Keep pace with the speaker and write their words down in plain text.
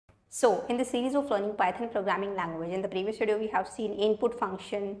So in the series of learning Python programming language, in the previous video we have seen input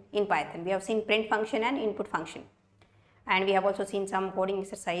function in Python. We have seen print function and input function. And we have also seen some coding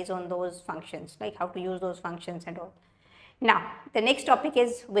exercise on those functions, like how to use those functions and all. Now, the next topic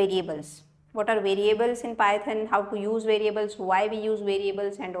is variables. What are variables in Python, how to use variables, why we use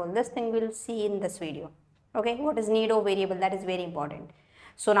variables, and all this thing we'll see in this video. Okay, what is need of variable? That is very important.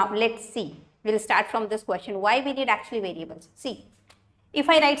 So now let's see. We'll start from this question. Why we need actually variables? See, if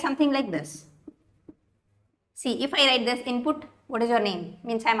I write something like this, see, if I write this input, what is your name?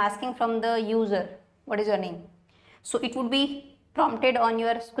 Means I'm asking from the user, what is your name? So it would be prompted on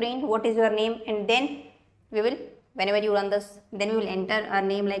your screen, what is your name, and then we will, whenever you run this, then we will enter our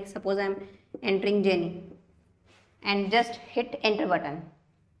name, like suppose I'm entering Jenny, and just hit enter button.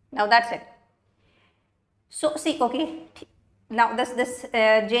 Now that's it. So see, okay, now this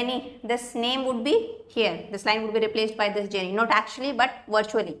Jenny, this name would be here, this line would be replaced by this Jenny, not actually but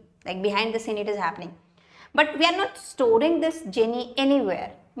virtually, like behind the scene it is happening. But we are not storing this Jenny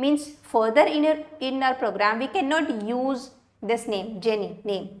anywhere. Means further in our program we cannot use this name, Jenny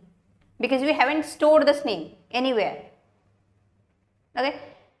name, because we haven't stored this name anywhere. Okay,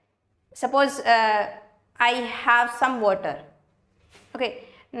 suppose I have some water. Okay,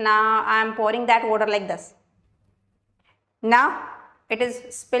 now I am pouring that water like this. Now it is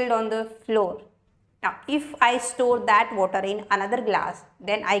spilled on the floor. Now if I store that water in another glass,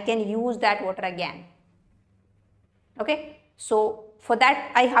 then I can use that water again. Okay, so for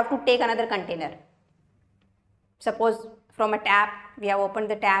that I have to take another container. Suppose from a tap, we have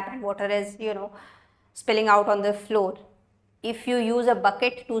opened the tap and water is, spilling out on the floor. If you use a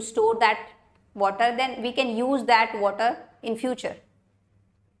bucket to store that water, then we can use that water in future.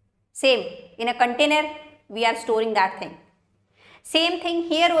 Same, in a container we are storing that thing. Same thing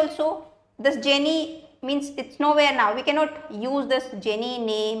here also, this Jenny means it's nowhere now. We cannot use this Jenny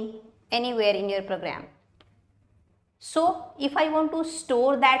name anywhere in your program. So if I want to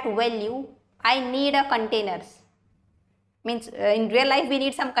store that value, I need a containers. Means in real life we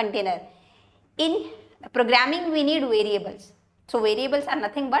need some container. In programming we need variables. So variables are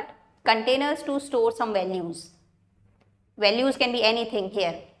nothing but containers to store some values. Values can be anything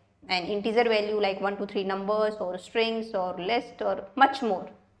here. An integer value like 1, 2, 3 numbers, or strings, or list, or much more.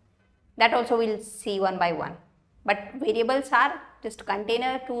 That also we'll see one by one. But variables are just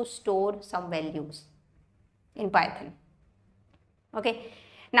container to store some values in Python. Okay,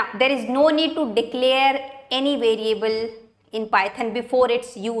 now there is no need to declare any variable in Python before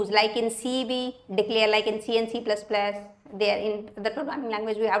its use. Like in C we declare, like in C and C++, there in the programming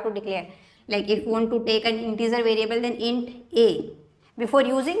language we have to declare. Like if you want to take an integer variable, then int a. Before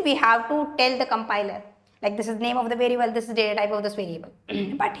using we have to tell the compiler, like this is name of the variable, this is data type of this variable.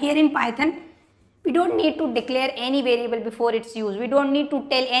 But here in Python we don't need to declare any variable before its use. We don't need to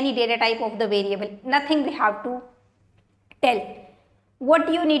tell any data type of the variable. Nothing we have to tell.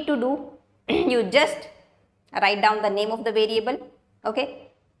 What you need to do, you just write down the name of the variable.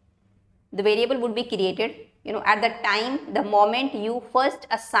 Okay, the variable would be created, at the time, the moment you first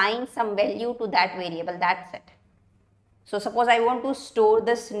assign some value to that variable. That's it. So suppose I want to store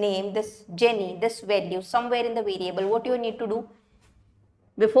this name, this Jenny, this value somewhere in the variable. What you need to do?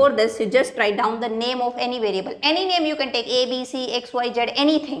 Before this, you just write down the name of any variable. Any name you can take, A, B, C, X, Y, Z,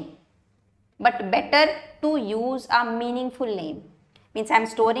 anything. But better to use a meaningful name. Means I am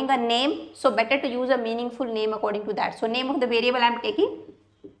storing a name, so better to use a meaningful name according to that. So name of the variable I am taking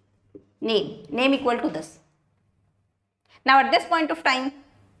name equal to this. Now at this point of time,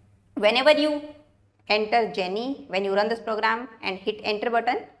 whenever you enter Jenny, when you run this program and hit enter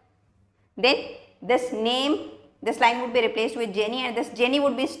button, then this name, this line would be replaced with Jenny, and this Jenny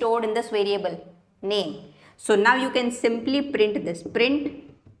would be stored in this variable name. So now you can simply print this,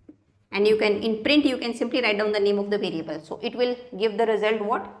 and you can, in print you can simply write down the name of the variable. So it will give the result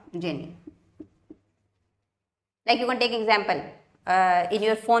what? Jenny. Like you can take example, in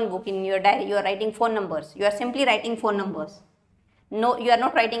your phone book, in your diary, you are writing phone numbers. You are simply writing phone numbers. No, you are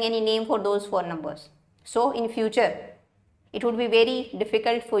not writing any name for those phone numbers. So in future, it would be very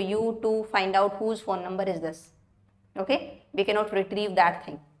difficult for you to find out whose phone number is this. Okay, we cannot retrieve that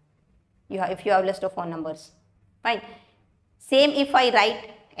thing. If you have a list of phone numbers, fine. Same if I write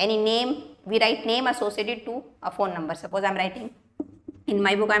any name, we write name associated to a phone number. Suppose I am writing, in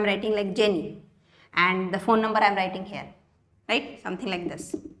my book I am writing like Jenny, and the phone number I am writing here, right? Something like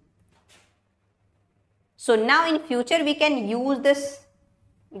this. So now in future we can use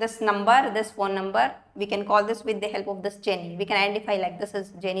this number, this phone number, we can call this with the help of this Jenny. We can identify like this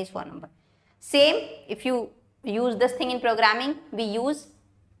is Jenny's phone number. Same, if you use this thing in programming, we use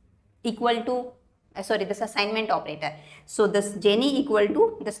equal to sorry, this assignment operator. So this Jenny equal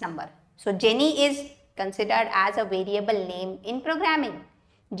to this number. So Jenny is considered as a variable name in programming.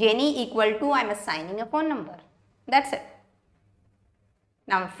 Jenny equal to, I'm assigning a phone number. That's it.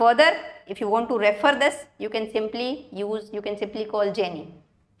 Now further, if you want to refer this, you can simply call Jenny.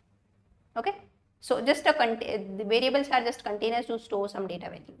 Okay. So just the variables are just containers to store some data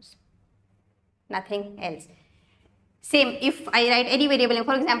values. Nothing else. Same, if I write any variable name,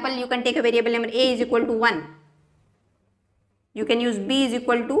 for example, you can take a variable name A is equal to 1. You can use B is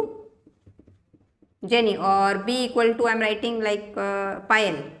equal to Jenny, or B equal to, I'm writing like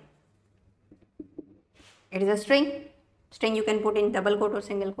Payal. It is a string. String you can put in double quote or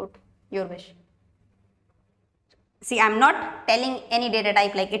single quote, your wish. See, I'm not telling any data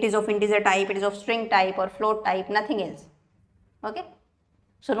type like it is of integer type, it is of string type or float type, nothing else. Okay.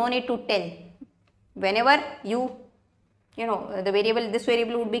 So no need to tell. Whenever you know the variable, this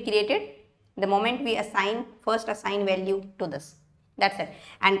variable would be created the moment we first assign value to this. That's it.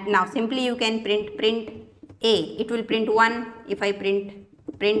 And now simply you can print A, it will print 1. If I print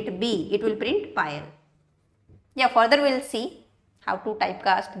B, it will print Payal. Yeah, further we'll see how to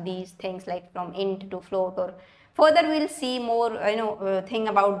typecast these things like from int to float, or further we'll see more thing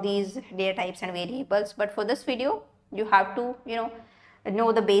about these data types and variables. But for this video, you have to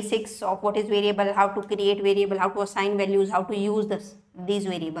know the basics of what is variable, how to create variable, how to assign values, how to use these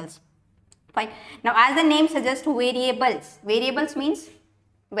variables. Fine. Now as the name suggests, variables means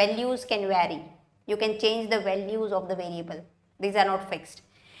values can vary. You can change the values of the variable. These are not fixed.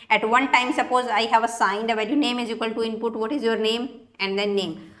 At one time, suppose I have assigned a value, name is equal to input, what is your name, and then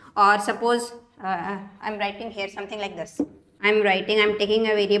name. Or suppose I'm writing here something like this. I'm taking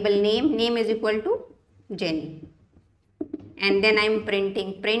a variable name is equal to Jenny. And then I'm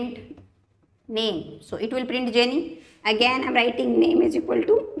printing print name. So it will print Jenny. Again I'm writing name is equal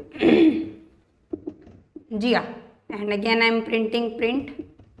to Jia. And again I'm printing print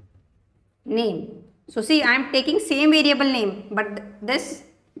name. So see, I'm taking same variable name, but the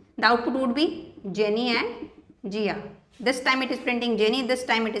output would be Jenny and Jia. This time it is printing Jenny, this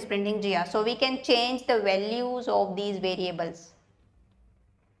time it is printing Jia. So we can change the values of these variables.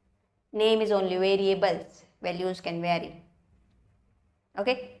 Name is only variables, values can vary.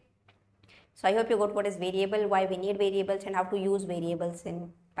 Okay. So I hope you got what is variable, why we need variables, and how to use variables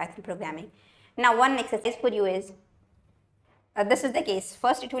in Python programming. Now one exercise for you is, this is the case.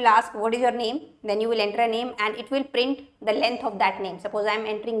 First it will ask what is your name, then you will enter a name and it will print the length of that name. Suppose I am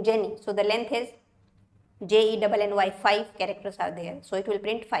entering Jenny, so the length is JENNY, 5 characters are there, so it will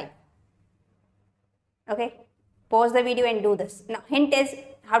print 5. Okay, pause the video and do this. Now hint is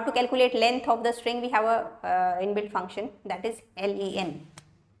how to calculate length of the string. We have a inbuilt function, that is len,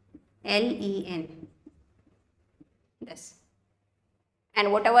 this,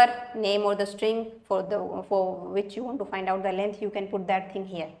 and whatever name or the string for which you want to find out the length, you can put that thing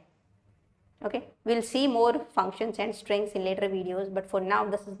here. Okay, we'll see more functions and strings in later videos, but for now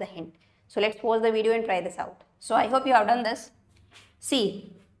this is the hint. So let's pause the video and try this out. So I hope you have done this.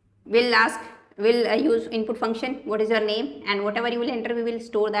 See, we'll use input function, what is your name, and whatever you will enter, we will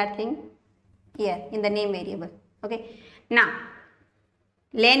store that thing here in the name variable. Okay, now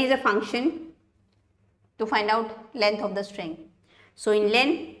len is a function to find out length of the string. So in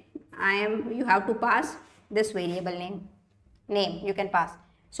len, you have to pass this variable name you can pass.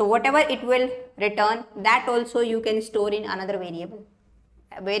 So whatever it will return, that also you can store in another variable.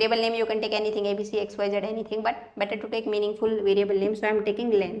 A variable name you can take anything, ABC, XYZ, anything, but better to take meaningful variable name. So I am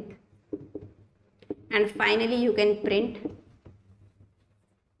taking length. And finally you can print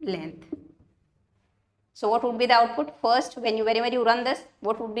length. So what would be the output? First, whenever you run this,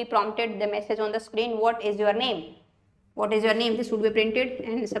 what would be prompted? The message on the screen, what is your name? What is your name? This would be printed,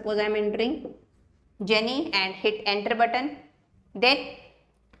 and suppose I am entering Jenny and hit enter button. Then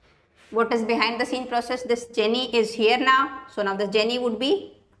what is behind the scene process? This Jenny is here now. So now the Jenny would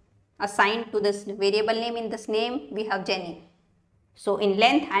be assigned to this variable name. In this name we have Jenny. So in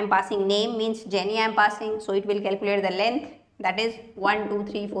length I am passing name, means Jenny I am passing. So it will calculate the length, that is 1, 2,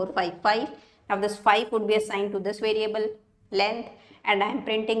 3, 4, 5, 5. Now this 5 would be assigned to this variable length, and I am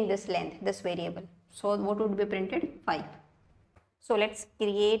printing this length, this variable. So what would be printed? 5. So let's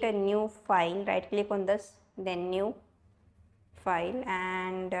create a new file. Right click on this, then new file,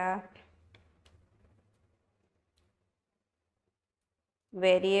 and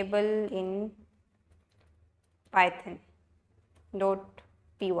variable in python.py.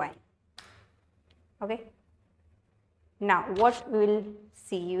 Okay. Now what we will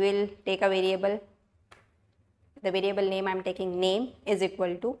see, we will take a variable. The variable name I am taking name is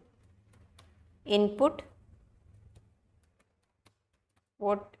equal to input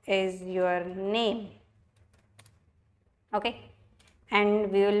what is your name? Okay,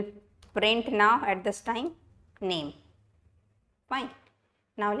 and we will print now at this time name. Fine.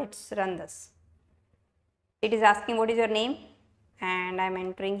 Now let's run this. It is asking what is your name, and I am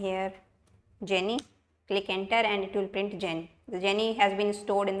entering here Jenny. Click enter and it will print Jenny. The Jenny has been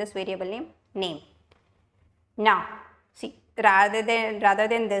stored in this variable name. Now see, rather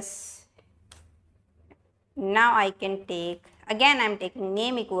than this, now I can take, again I am taking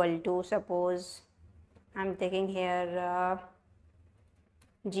name equal to, suppose I am taking here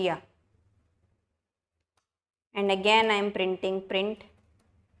Gia, and again I am printing print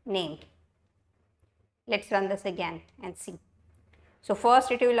name. Let's run this again and see. So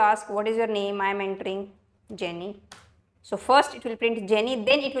first it will ask what is your name, I am entering Jenny. So first it will print Jenny,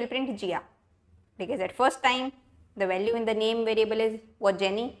 then it will print Gia, because at first time the value in the name variable was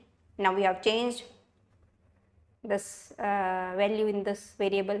Jenny. Now we have changed this value in this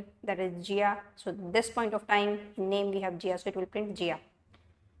variable, that is Gia. So this point of time in name we have Gia, so it will print Gia.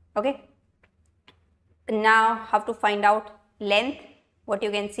 Okay. Now how to find out length? What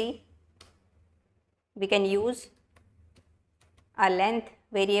you can see, we can use a length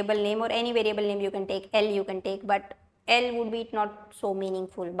variable name, or any variable name you can take. L you can take, but L would be not so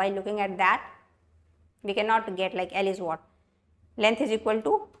meaningful. By looking at that, we cannot get like L is what. Length is equal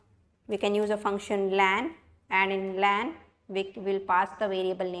to, we can use a function lan, and in lan we will pass the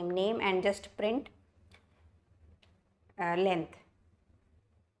variable name and just print length.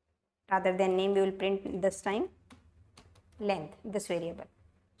 Rather than name, we will print this time length, this variable.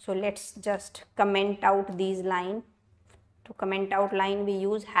 So let's just comment out these line. To comment out line we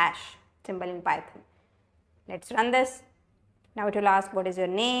use hash symbol in Python. Let's run this. Now it will ask what is your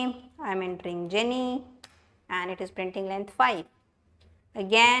name, I am entering Jenny, and it is printing length 5.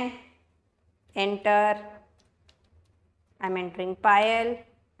 Again enter, I am entering Payal,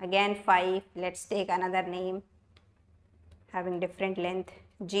 again 5. Let's take another name having different length,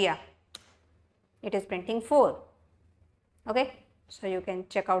 Gia. It is printing 4. Okay, so you can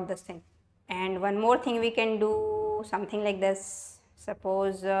check out this thing. And one more thing we can do, something like this.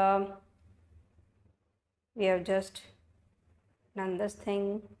 Suppose we have just done this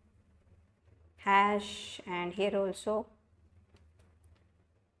thing, hash, and here also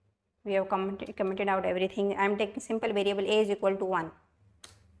we have commented out everything. I am taking simple variable a is equal to 1,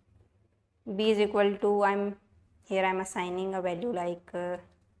 b is equal to, I am assigning a value like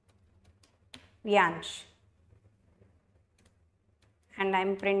Vyansh, and I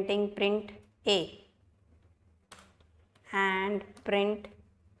am printing print a and print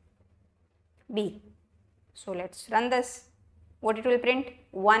b. So let's run this. What it will print?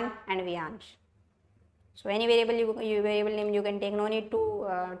 1 and Vyansh. So any variable variable name you can take, no need to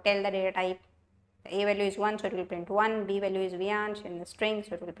tell the data type. The a value is 1, so it will print 1, b value is Vyansh in the string,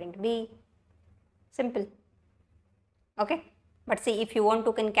 so it will print b. Simple. Okay, but see, if you want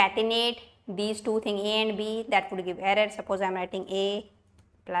to concatenate these two things, a and b, that would give error. Suppose I am writing a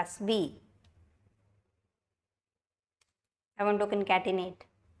plus b. I want to concatenate,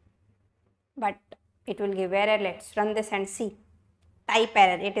 but it will give error. Let's run this and see. Type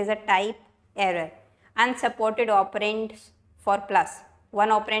error, it is a type error. Unsupported operands for plus. One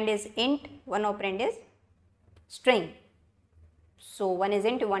operand is int, one operand is string. So one is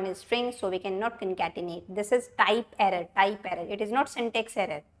int, one is string, so we cannot concatenate. This is type error, It is not syntax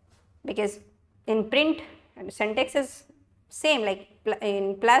error, because in print syntax is same, like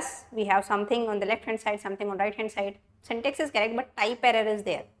in plus we have something on the left hand side, something on right hand side. Syntax is correct, but type error is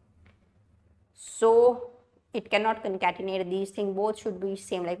there. So it cannot concatenate these things. Both should be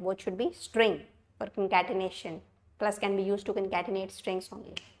same, like both should be string for concatenation. Plus can be used to concatenate strings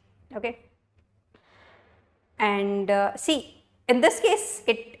only. Okay. And see, in this case,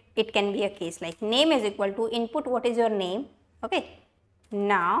 it can be a case like name is equal to input, what is your name? Okay.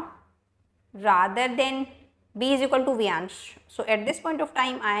 Now, rather than b is equal to Vyansh. So at this point of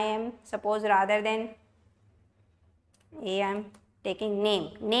time, I am, suppose rather than a, I am taking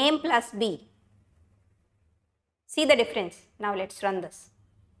name plus b. See the difference. Now let's run this.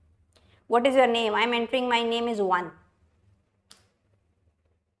 What is your name? I am entering my name is 1.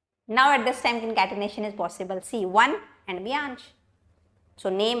 Now at this time concatenation is possible. See, 1 and Vyansh. So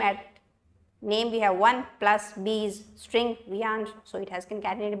name we have 1 plus b is string Vyansh. So it has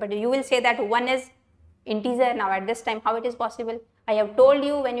concatenated. But you will say that 1 is integer. Now at this time how it is possible? I have told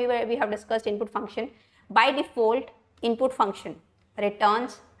you when we have discussed input function. By default input function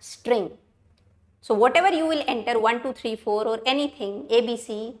returns string. So whatever you will enter 1, 2, 3, 4 or anything,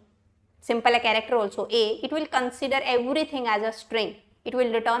 ABC, simple a character also a, it will consider everything as a string. It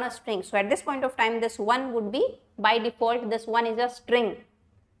will return a string. So at this point of time this 1 would be, by default this 1 is a string.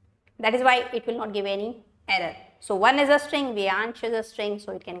 That is why it will not give any error. So 1 is a string, Vyansh is a string,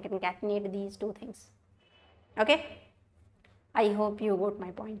 so it can concatenate these two things. Okay, I hope you got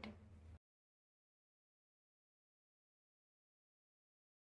my point.